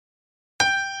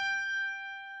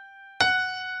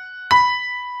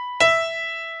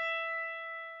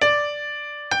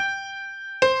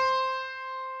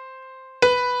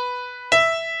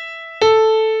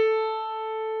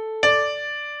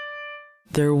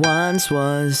There once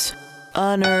was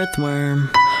an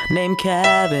earthworm named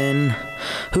Kevin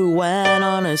who went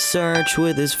on a search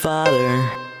with his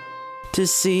father to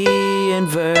see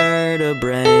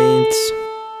invertebrates.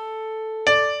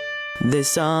 They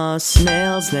saw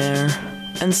snails there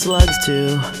and slugs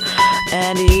too,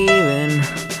 and even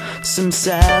some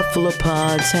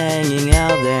cephalopods hanging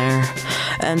out there,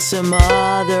 and some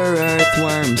other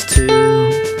earthworms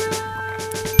too.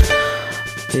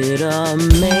 It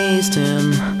amazed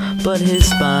him, but his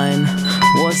spine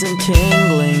wasn't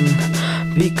tingling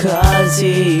because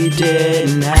he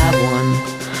didn't have one,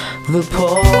 the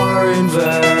poor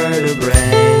invertebrate.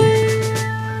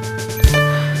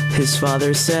 His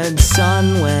father said,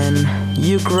 "Son, when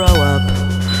you grow up,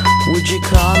 would you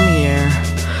come here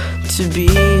to be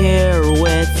here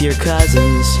with your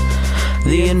cousins,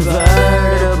 the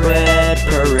invertebrate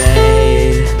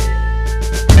parade?"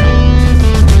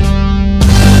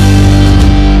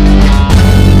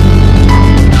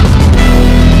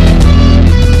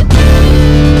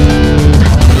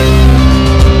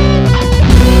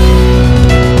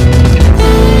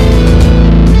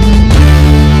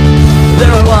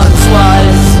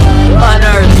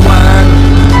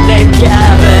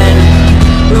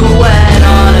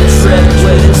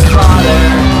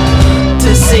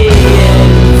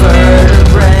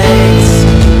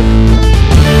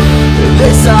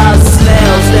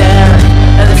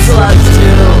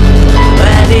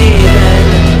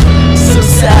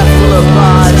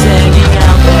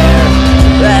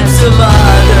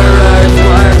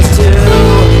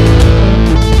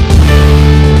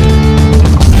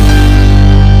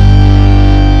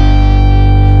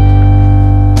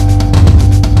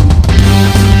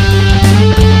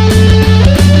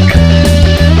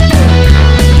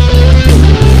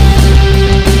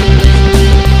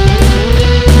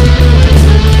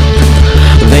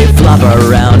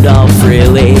 Around all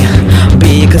freely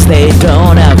because they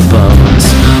don't have bones.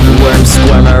 Worms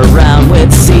squirm around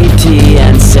with CT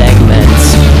and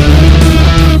segments.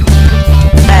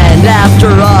 And after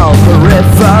all,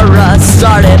 peripheras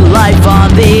started life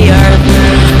on the earth.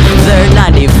 They're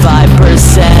 95%